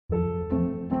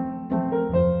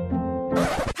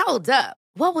Hold up.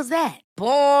 What was that?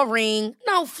 Boring.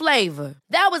 No flavor.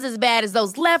 That was as bad as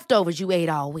those leftovers you ate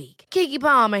all week. Keke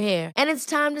Palmer here. And it's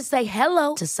time to say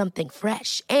hello to something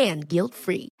fresh and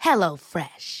guilt-free. Hello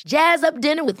Fresh. Jazz up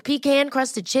dinner with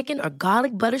pecan-crusted chicken or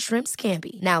garlic butter shrimp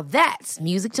scampi. Now that's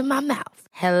music to my mouth.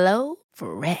 Hello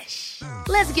Fresh.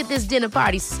 Let's get this dinner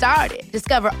party started.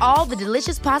 Discover all the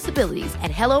delicious possibilities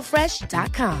at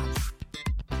hellofresh.com.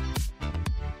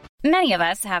 Many of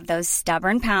us have those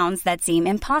stubborn pounds that seem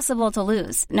impossible to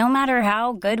lose, no matter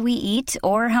how good we eat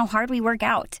or how hard we work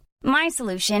out. My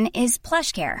solution is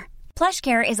PlushCare.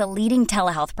 PlushCare is a leading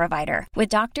telehealth provider with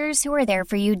doctors who are there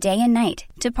for you day and night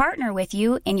to partner with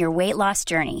you in your weight loss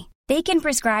journey. They can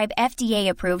prescribe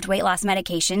FDA-approved weight loss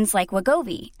medications like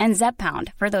Wegovy and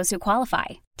Zepbound for those who qualify.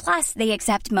 Plus, they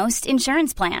accept most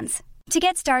insurance plans. To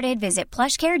get started, visit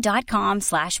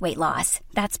plushcare.com/weightloss.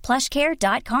 That's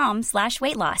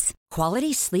plushcare.com/weightloss.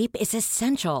 Quality sleep is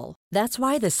essential. That's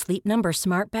why the Sleep Number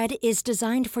Smart Bed is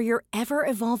designed for your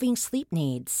ever-evolving sleep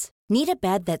needs. Need a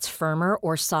bed that's firmer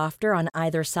or softer on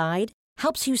either side?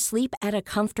 Helps you sleep at a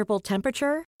comfortable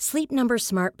temperature? Sleep Number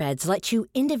Smart Beds let you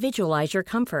individualize your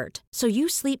comfort, so you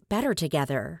sleep better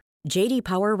together. J.D.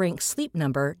 Power ranks Sleep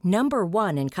Number number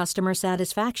 1 in customer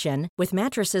satisfaction with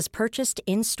mattresses purchased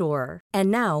in-store. And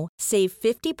now, save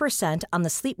 50% on the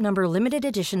Sleep Number Limited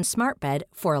Edition Smart Bed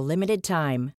for a limited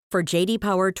time. For J.D.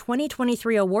 Power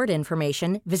 2023 award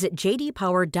information, visit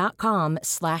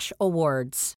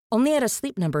jdpower.com/awards. Only at a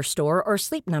Sleep Number store or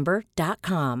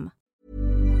sleepnumber.com.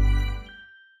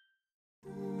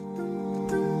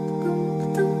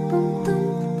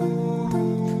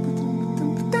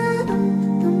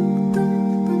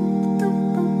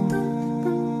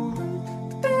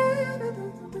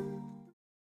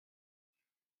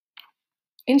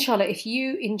 Inshallah, if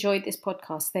you enjoyed this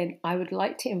podcast, then I would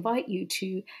like to invite you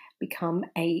to become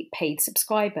a paid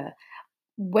subscriber.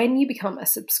 When you become a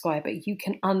subscriber, you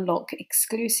can unlock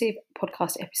exclusive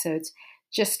podcast episodes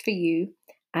just for you.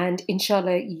 And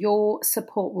inshallah, your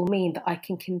support will mean that I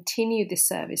can continue this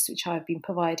service, which I've been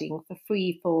providing for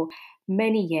free for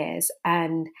many years.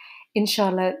 And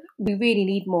inshallah, we really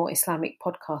need more Islamic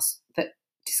podcasts that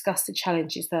discuss the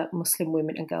challenges that Muslim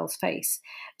women and girls face.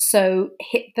 So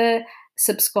hit the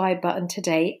subscribe button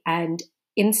today and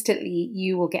instantly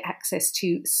you will get access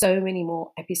to so many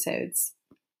more episodes.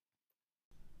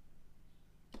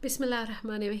 Bismillah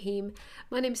ar-Rahman ar-Rahim.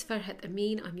 My name is Farhat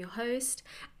Amin. I'm your host,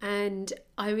 and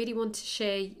I really want to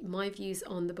share my views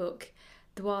on the book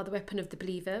Dua, the Weapon of the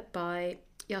Believer by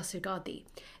Yasir Qadhi.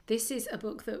 This is a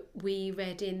book that we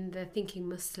read in the Thinking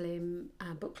Muslim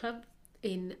book club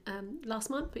in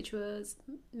last month, which was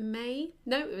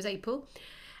April.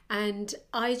 And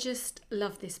I just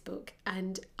love this book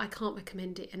and I can't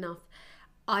recommend it enough.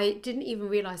 I didn't even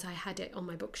realise I had it on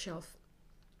my bookshelf.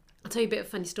 I'll tell you a bit of a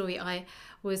funny story. I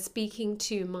was speaking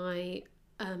to my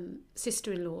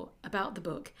sister-in-law about the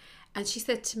book, and she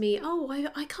said to me,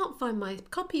 I can't find my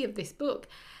copy of this book.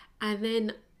 And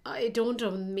then it dawned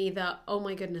on me that, oh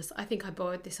my goodness, I think I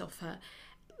borrowed this off her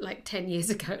like 10 years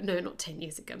ago. No, not 10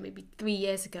 years ago, maybe 3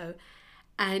 years ago.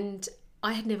 And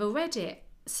I had never read it.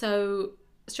 So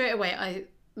straight away I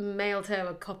mailed her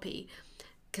a copy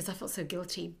because I felt so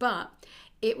guilty. But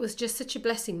it was just such a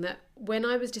blessing that when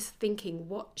I was just thinking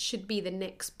what should be the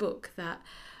next book that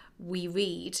we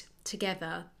read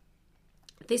together,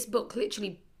 this book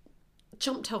literally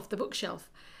jumped off the bookshelf.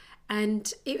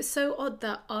 And it was so odd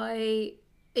that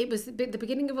it was the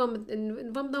beginning of Ramadan,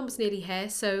 and Ramadan was nearly here,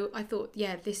 so I thought,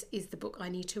 yeah, this is the book I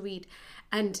need to read.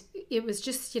 And it was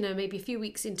just, maybe a few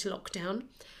weeks into lockdown.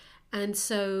 And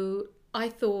so I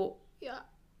thought,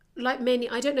 like many,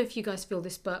 I don't know if you guys feel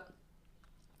this, but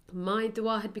my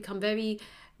dua had become very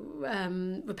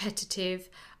repetitive.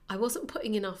 I wasn't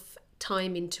putting enough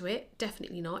time into it,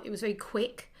 definitely not. It was very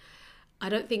quick. I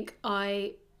don't think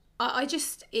everyone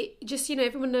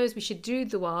knows we should do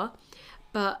dua,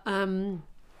 but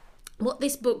what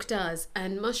this book does,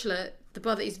 and mashallah, the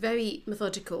brother is very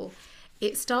methodical.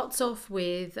 It starts off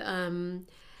with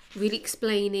really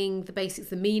explaining the basics,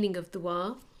 the meaning of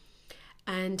dua,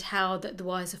 and how that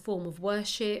dua is a form of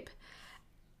worship.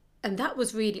 And that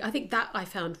was really, I think that I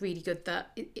found really good,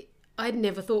 that I'd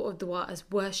never thought of dua as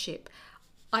worship.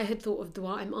 I had thought of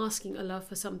dua, I'm asking Allah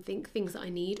for something, things that I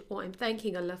need, or I'm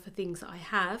thanking Allah for things that I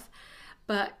have.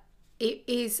 But it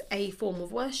is a form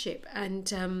of worship.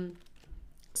 And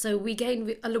so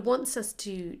Allah wants us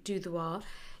to do dua.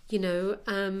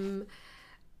 I'm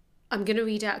going to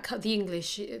read out the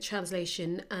English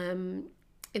translation.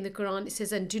 In the Quran, it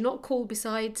says, "And do not call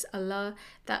besides Allah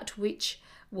that which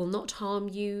will not harm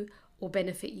you or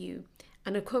benefit you,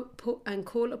 and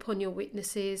call upon your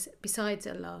witnesses besides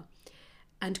Allah,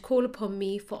 and call upon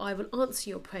me, for I will answer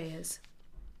your prayers.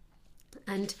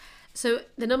 And so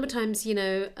the number of times,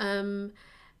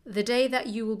 the day that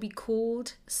you will be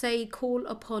called, say call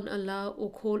upon Allah or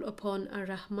call upon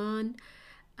Ar-Rahman.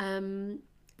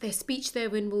 Their speech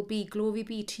therein will be, glory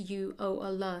be to you, O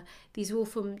Allah. These are all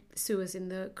from surahs in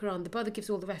the Quran. The brother gives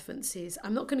all the references.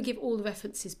 I'm not going to give all the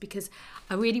references because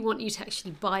I really want you to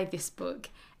actually buy this book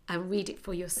and read it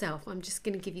for yourself. I'm just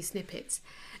going to give you snippets.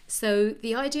 So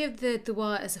the idea of the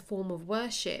dua as a form of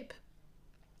worship,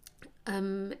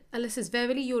 Allah says,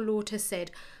 verily your Lord has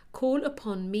said, call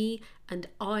upon me and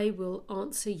I will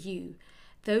answer you.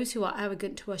 Those who are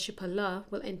arrogant to worship Allah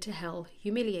will enter hell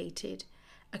humiliated.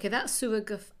 Okay, that's Surah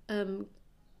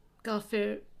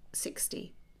Ghafir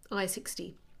 60, ayah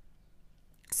 60.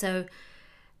 So,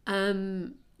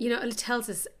 Allah tells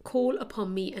us, call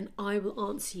upon me and I will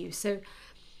answer you. So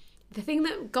the thing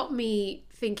that got me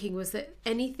thinking was that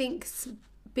anything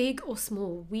big or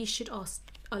small, we should ask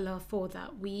Allah for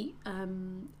that.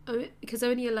 Because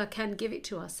only Allah can give it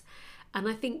to us. And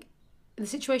I think in the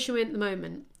situation we're in at the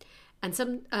moment,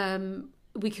 and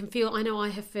we can feel, I know I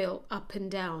have felt up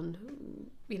and down.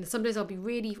 Some days I'll be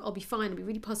fine, I'll be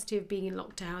really positive being in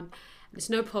lockdown. It's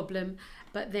no problem.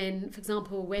 But then, for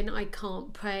example, when I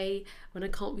can't pray, when I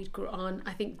can't read Quran,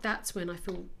 I think that's when I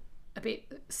feel a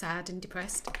bit sad and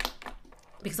depressed,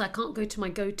 because I can't go to my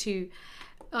go-to.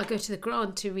 I go to the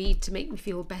Quran to read to make me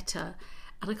feel better,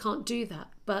 and I can't do that.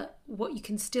 But what you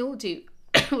can still do,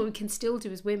 what we can still do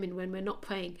as women when we're not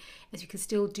praying, is we can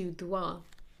still do dua.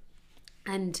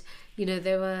 And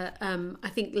there were I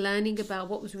think learning about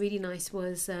what was really nice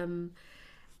was the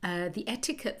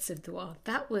etiquettes of dua.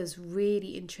 That was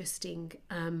really interesting.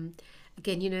 Again,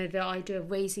 the idea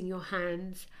of raising your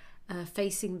hands,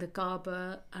 facing the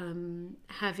Kaaba,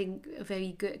 having a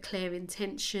very good clear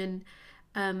intention.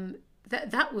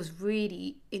 That was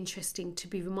really interesting to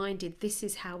be reminded. This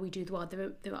is how we do dua.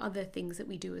 There are other things that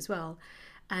we do as well,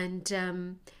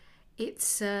 and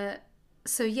it's.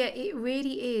 So yeah, it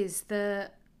really is the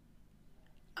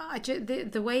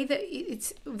way that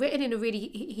it's written in a really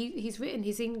he's written,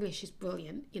 his English is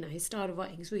brilliant. His style of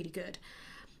writing is really good.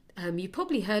 You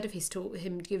probably heard of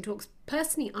him giving talks.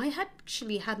 Personally, I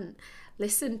hadn't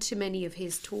listened to many of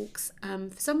his talks.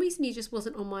 For some reason, he just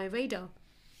wasn't on my radar.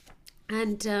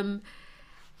 And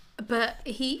but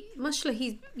mashallah,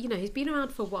 he's been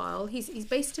around for a while. He's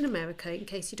based in America, in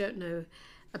case you don't know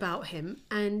about him,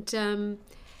 and.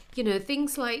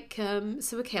 Things like, I'm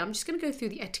just going to go through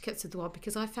the etiquettes of dua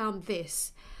because I found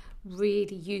this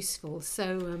really useful.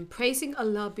 So praising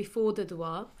Allah before the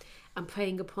dua and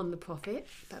praying upon the Prophet,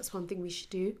 that's one thing we should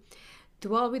do.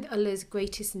 Dua with Allah's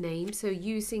greatest name, so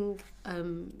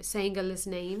saying Allah's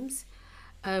names,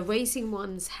 raising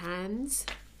one's hands,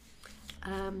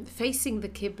 facing the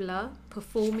Qibla,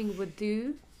 performing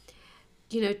wudu,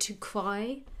 to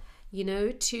cry, we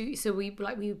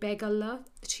beg Allah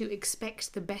to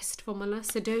expect the best from Allah.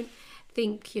 So don't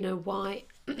think, why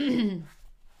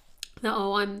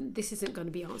that this isn't going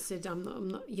to be answered. I'm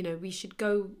not. We should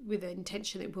go with the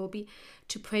intention it will be,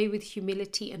 to pray with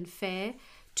humility and fear,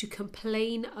 to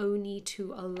complain only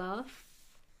to Allah,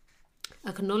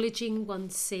 acknowledging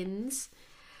one's sins,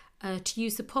 to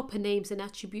use the proper names and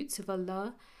attributes of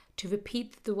Allah, to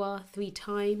repeat the dua 3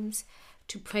 times,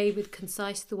 to pray with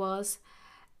concise duas.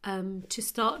 To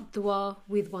start dua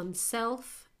with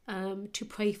oneself, to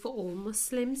pray for all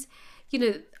Muslims.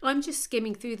 I'm just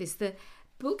skimming through this. The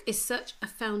book is such a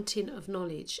fountain of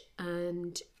knowledge,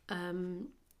 and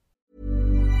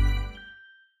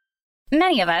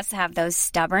Many of us have those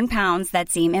stubborn pounds that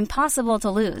seem impossible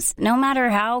to lose, no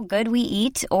matter how good we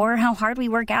eat or how hard we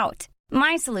work out.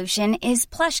 My solution is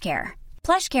PlushCare.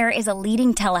 PlushCare is a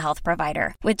leading telehealth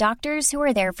provider with doctors who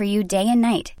are there for you day and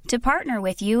night to partner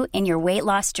with you in your weight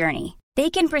loss journey. They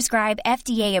can prescribe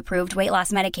FDA-approved weight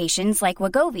loss medications like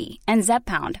Wegovy and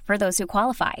Zepbound for those who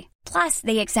qualify. Plus,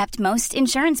 they accept most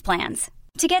insurance plans.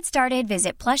 To get started,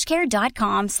 visit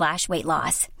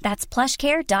plushcare.com/weightloss. That's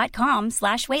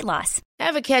plushcare.com/weightloss.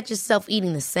 Ever catch yourself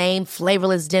eating the same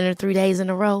flavorless dinner 3 days in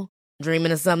a row?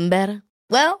 Dreaming of something better?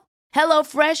 Well,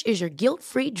 HelloFresh is your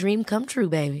guilt-free dream come true,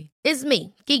 baby. It's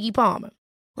me, Keke Palmer.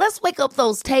 Let's wake up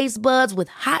those taste buds with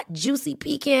hot, juicy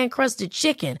pecan-crusted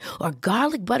chicken or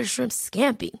garlic butter shrimp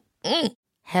scampi.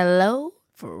 Hello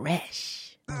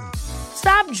Fresh.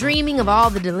 Stop dreaming of all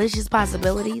the delicious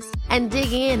possibilities and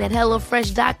dig in at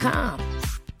HelloFresh.com.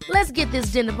 Let's get this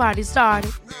dinner party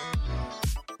started.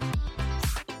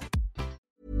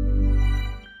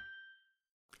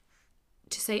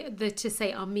 To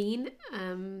say Ameen,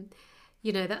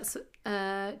 that's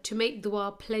to make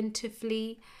dua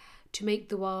plentifully, to make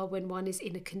dua when one is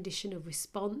in a condition of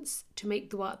response, to make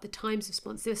dua at the times of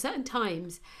response. There are certain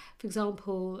times, for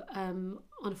example,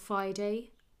 on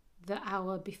Friday, the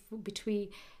hour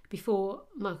before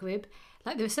Maghrib,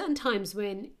 like there are certain times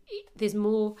when there's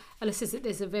more, Allah says that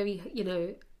there's a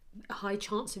very, high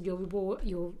chance of your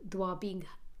dua being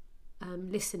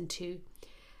listened to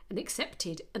and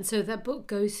accepted. And so that book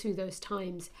goes through those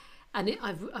times, and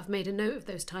I've made a note of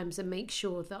those times and make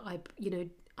sure that I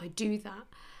do that.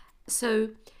 So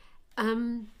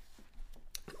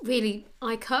really,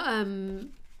 the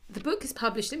book is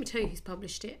published. Let me tell you who's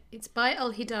published it. It's by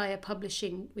Al Hidayah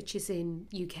Publishing, which is in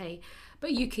UK,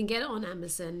 but you can get it on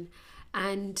Amazon.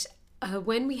 And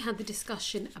when we had the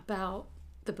discussion about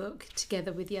the book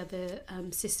together with the other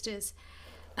sisters,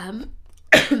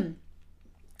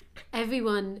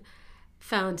 everyone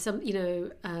found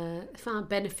found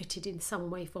benefited in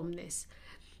some way from this.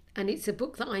 And it's a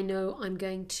book that I know I'm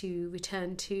going to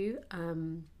return to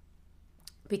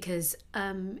because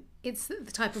it's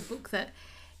the type of book that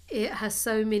it has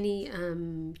so many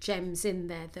gems in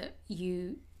there that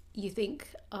you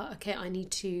think, okay, I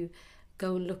need to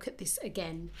go and look at this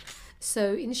again.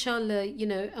 So inshallah,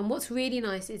 and what's really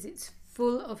nice is it's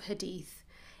full of hadith.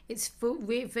 It's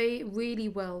very, really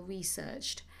well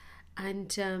researched.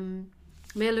 And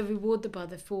may Allah reward the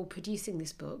brother for producing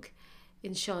this book,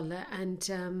 inshallah. And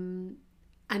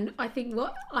I think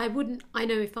I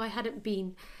know if I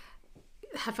hadn't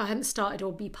started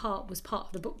or was part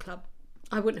of the book club,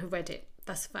 I wouldn't have read it.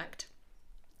 That's a fact.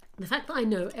 The fact that I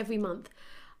know every month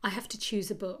I have to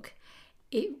choose a book,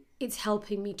 it's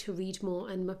helping me to read more.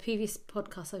 And my previous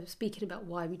podcast I was speaking about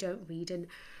why we don't read, and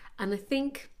I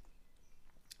think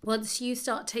once you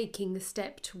start taking the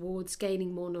step towards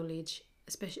gaining more knowledge,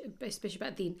 especially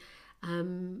about Deen, I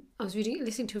was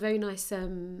listening to a very nice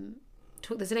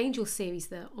talk. There's an angel series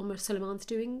that Omar Suleiman's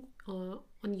doing on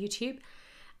YouTube,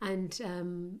 and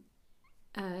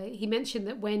he mentioned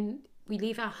that when we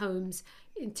leave our homes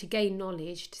to gain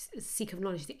knowledge, to seek of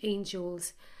knowledge, the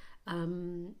angels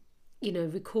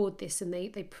record this, and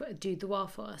they do dua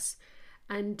for us,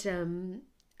 and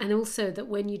also that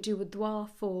when you do a dua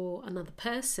for another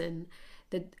person,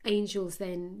 the angels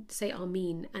then say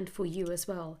Ameen, and for you as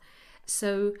well.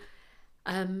 So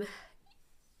really,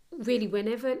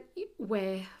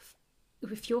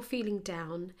 if you're feeling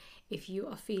down, if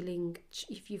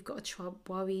you've got a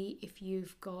worry, if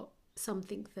you've got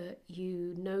something that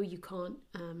you can't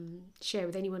share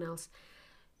with anyone else,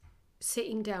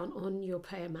 sitting down on your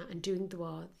prayer mat and doing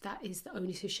dua, that is the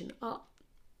only solution. I'll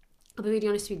be really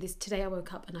honest with you, today I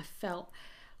woke up and I felt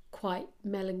quite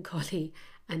melancholy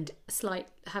and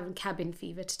having cabin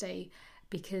fever today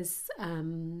because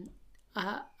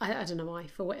I don't know why,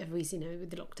 for whatever reason,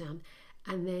 with the lockdown.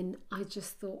 And then I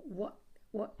just thought, what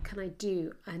can I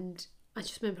do? And I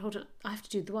just remembered, hold on, I have to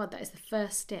do dua. That is the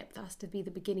first step. That has to be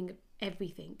the beginning of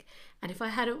everything. And if I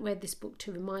hadn't read this book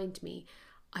to remind me,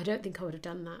 I don't think I would have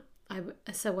done that.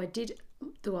 So I did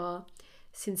dua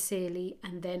sincerely,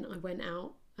 and then I went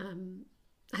out.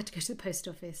 I had to go to the post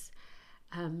office,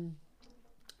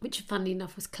 which funnily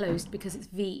enough was closed because it's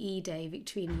VE Day,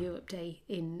 Victorian Europe Day.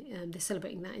 They're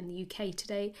celebrating that in the UK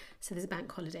today, so there's a bank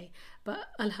holiday. But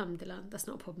alhamdulillah, that's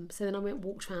not a problem. So then I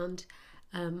walked around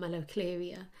my local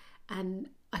area, and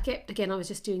I was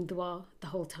just doing dua the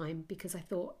whole time because I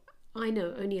thought, I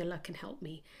know only Allah can help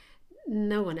me.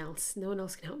 No one else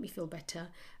can help me feel better.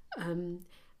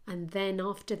 And then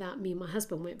after that, me and my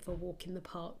husband went for a walk in the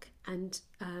park, and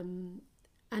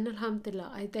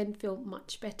alhamdulillah, I then feel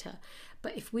much better.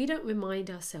 But if we don't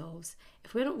remind ourselves,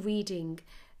 if we're not reading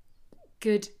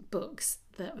good books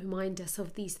that remind us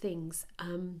of these things,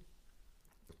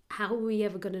 how are we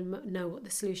ever going to know what the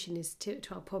solution is to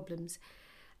our problems?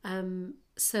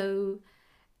 So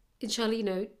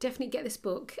inshallah, definitely get this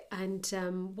book. And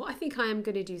what I think I am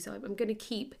going to do is I'm going to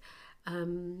keep,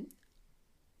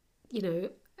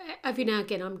 every now and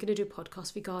again, I'm going to do a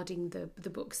podcast regarding the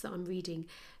books that I'm reading,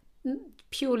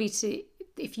 purely to,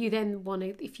 if you then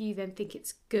think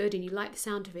it's good and you like the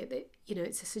sound of it, that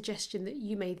it's a suggestion that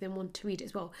you may then want to read it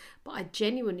as well. But I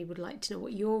genuinely would like to know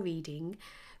what you're reading,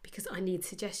 because I need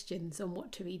suggestions on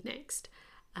what to read next.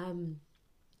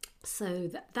 So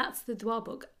that's the dua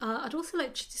book. I'd also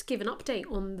like to just give an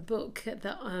update on the book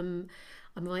that I'm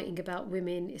writing about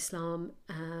women, Islam,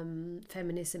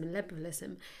 feminism and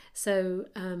liberalism. So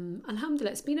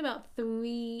alhamdulillah, it's been about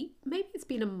maybe it's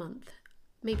been a month,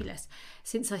 maybe less,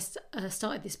 since I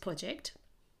started this project.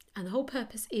 And the whole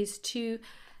purpose is to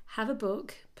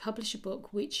publish a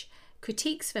book which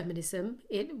critiques feminism,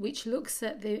 which looks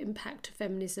at the impact of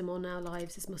feminism on our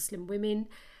lives as Muslim women,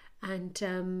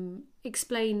 and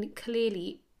explain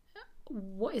clearly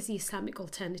what is the Islamic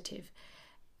alternative?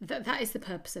 That is the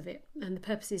purpose of it. And the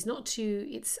purpose is not to,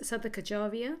 it's Sadaqah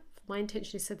Jariyah. My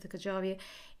intention is Sadaqah Jariyah.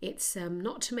 It's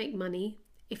not to make money.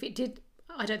 If it did,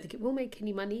 I don't think it will make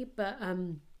any money, but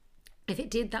if it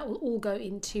did, that will all go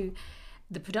into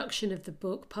the production of the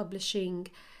book, publishing.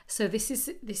 So this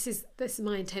is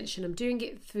my intention. I'm doing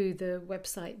it through the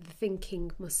website,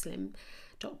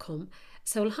 thethinkingmuslim.com.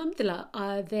 So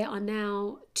alhamdulillah, there are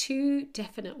now 2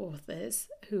 definite authors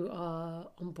who are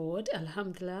on board,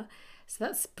 alhamdulillah. So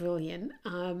that's brilliant.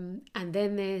 And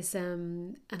then there's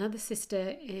another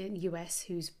sister in US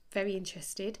who's very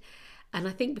interested. And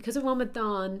I think because of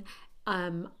Ramadan,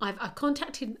 I've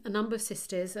contacted a number of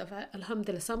sisters.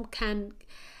 Alhamdulillah, some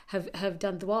have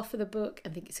done dua for the book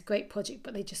and think it's a great project,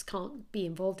 but they just can't be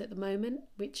involved at the moment,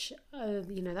 which,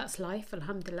 that's life,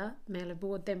 alhamdulillah. May Allah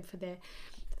reward them for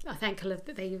I thank Allah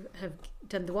that they have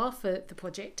done dua for the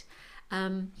project.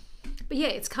 But yeah,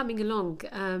 it's coming along,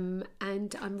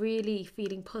 and I'm really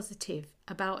feeling positive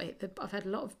about it. I've had a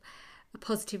lot of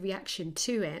positive reaction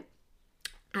to it.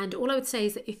 And all I would say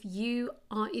is that if you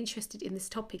are interested in this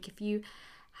topic, if you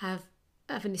have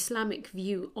an Islamic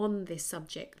view on this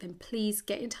subject, then please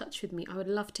get in touch with me. I would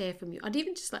love to hear from you. I'd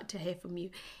even just like to hear from you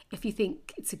if you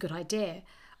think it's a good idea,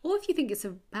 or if you think it's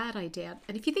a bad idea.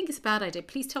 And if you think it's a bad idea,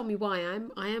 please tell me why.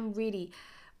 I am really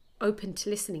open to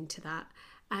listening to that.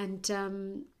 And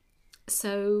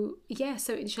so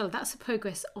inshallah, that's the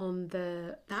progress on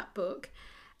that book.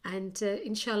 And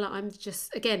inshallah, I'm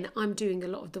doing a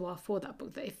lot of dua for that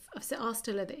book. That if I've asked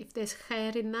Allah that if there's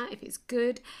khair in that, if it's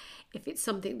good, if it's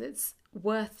something that's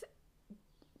worth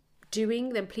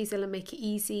doing, then please Allah make it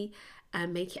easy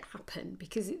and make it happen,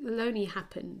 because it will only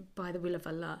happen by the will of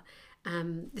Allah.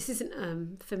 This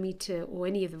isn't for me to, or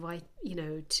any of the right,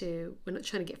 we're not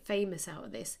trying to get famous out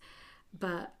of this,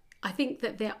 but I think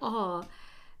that the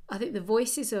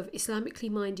voices of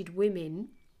Islamically minded women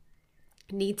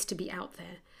needs to be out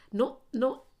there. Not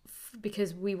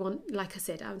because we want, like I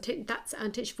said, that's our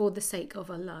intention for the sake of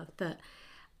Allah. That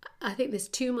I think there's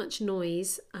too much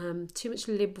noise, too much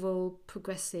liberal,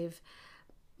 progressive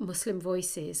Muslim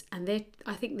voices, and I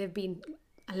think they've been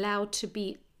allowed to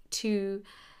be too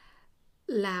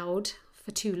loud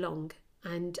for too long.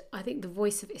 And I think the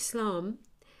voice of Islam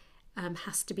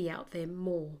has to be out there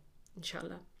more,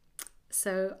 inshallah.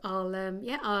 So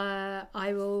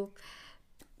I will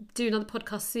do another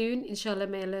podcast soon, inshallah.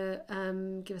 May Allah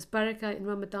give us barakah in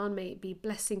Ramadan. May it be a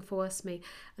blessing for us. May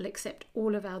Allah accept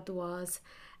all of our duas.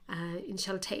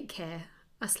 Inshallah, take care.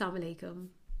 Assalamu alaikum.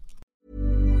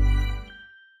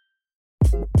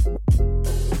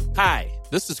 Hi,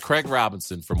 this is Craig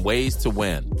Robinson from Ways to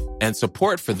Win, and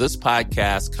support for this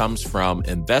podcast comes from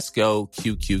Invesco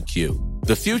QQQ.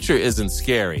 The future isn't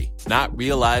scary. Not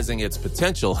realizing its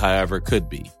potential, however, could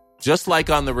be. Just like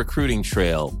on the recruiting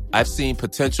trail, I've seen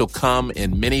potential come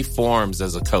in many forms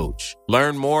as a coach.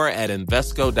 Learn more at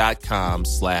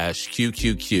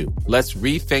Invesco.com/QQQ. Let's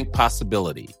rethink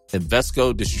possibility.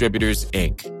 Invesco Distributors,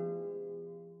 Inc.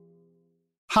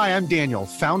 Hi, I'm Daniel,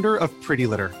 founder of Pretty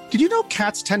Litter. Did you know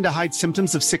cats tend to hide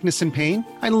symptoms of sickness and pain?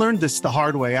 I learned this the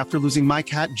hard way after losing my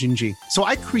cat, Gingy. So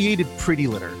I created Pretty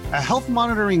Litter, a health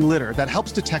monitoring litter that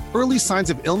helps detect early signs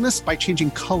of illness by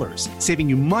changing colors, saving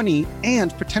you money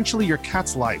and potentially your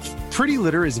cat's life. Pretty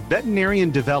Litter is veterinarian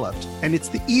developed, and it's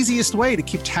the easiest way to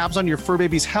keep tabs on your fur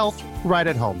baby's health right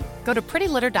at home. Go to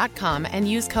prettylitter.com and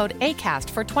use code ACAST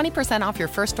for 20% off your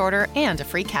first order and a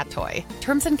free cat toy.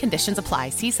 Terms and conditions apply.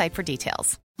 See site for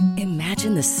details.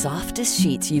 Imagine the softest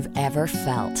sheets you've ever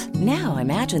felt. Now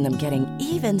imagine them getting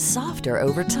even softer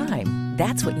over time.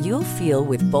 That's what you'll feel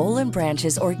with Boll &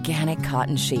 Branch's organic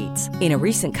cotton sheets. In a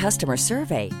recent customer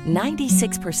survey,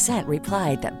 96%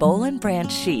 replied that Boll &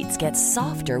 Branch sheets get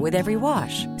softer with every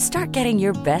wash. Start getting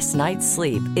your best night's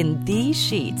sleep in these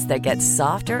sheets that get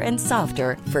softer and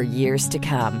softer for years to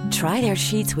come. Try their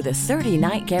sheets with a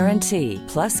 30-night guarantee.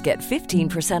 Plus, get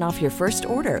 15% off your first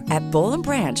order at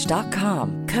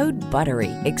bollandbranch.com. Code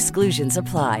BUTTERY. Exclusions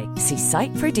apply. See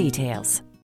site for details.